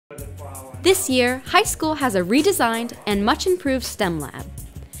This year, high school has a redesigned and much improved STEM lab.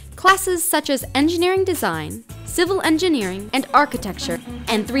 Classes such as engineering design, civil engineering, and architecture,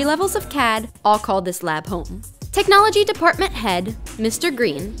 and 3 levels of CAD all call this lab home. Technology Department Head, Mr.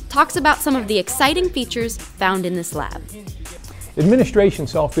 Greene, talks about some of the exciting features found in this lab. Administration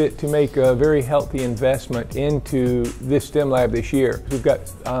saw fit to make a very healthy investment into this STEM lab this year. We've got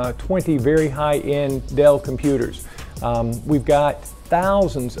 20 very high-end Dell computers. We've got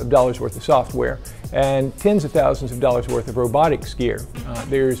thousands of dollars worth of software and tens of thousands of dollars worth of robotics gear.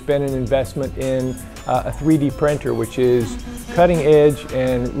 There's been an investment in a 3D printer, which is cutting edge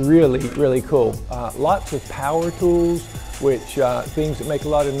and really cool. Lots of power tools, which things that make a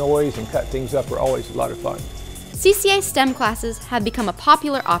lot of noise and cut things up are always a lot of fun. CCA STEM classes have become a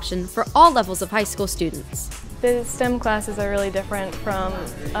popular option for all levels of high school students. The STEM classes are really different from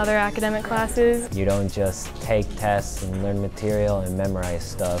other academic classes. You don't just take tests and learn material and memorize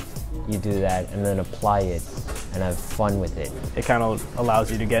stuff. You do that and then apply it and have fun with it. It kind of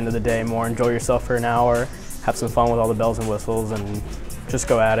allows you to get into the day more, enjoy yourself for an hour, have some fun with all the bells and whistles, and just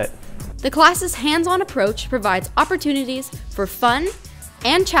go at it. The class's hands-on approach provides opportunities for fun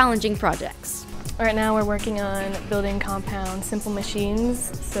and challenging projects. Right now we're working on building compound simple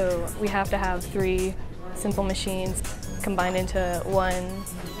machines, so we have to have 3 simple machines combined into 1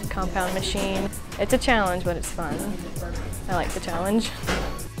 compound machine. It's a challenge, but it's fun. I like the challenge.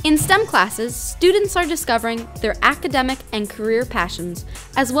 In STEM classes, students are discovering their academic and career passions,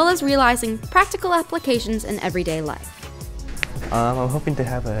 as well as realizing practical applications in everyday life. I'm hoping to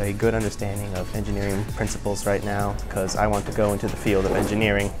have a good understanding of engineering principles right now, because I want to go into the field of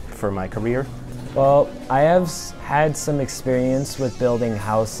engineering for my career. Well, I have had some experience with building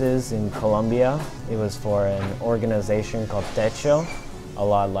houses in Colombia. It was for an organization called Dept, a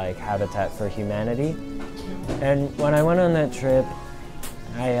lot like Habitat for Humanity. And when I went on that trip,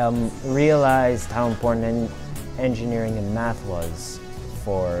 I realized how important engineering and math was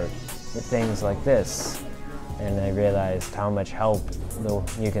for things like this. And I realized how much help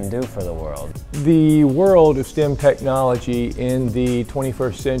you can do for the world. The world of STEM technology in the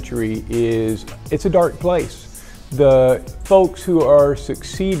 21st century it's a dark place. The folks who are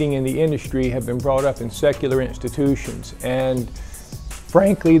succeeding in the industry have been brought up in secular institutions, and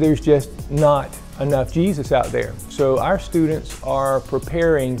frankly, there's just not enough Jesus out there. So our students are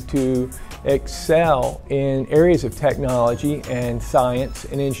preparing to excel in areas of technology and science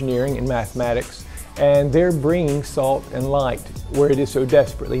and engineering and mathematics, and they're bringing salt and light where it is so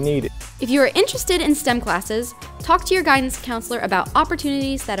desperately needed. If you are interested in STEM classes, talk to your guidance counselor about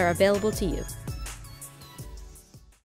opportunities that are available to you.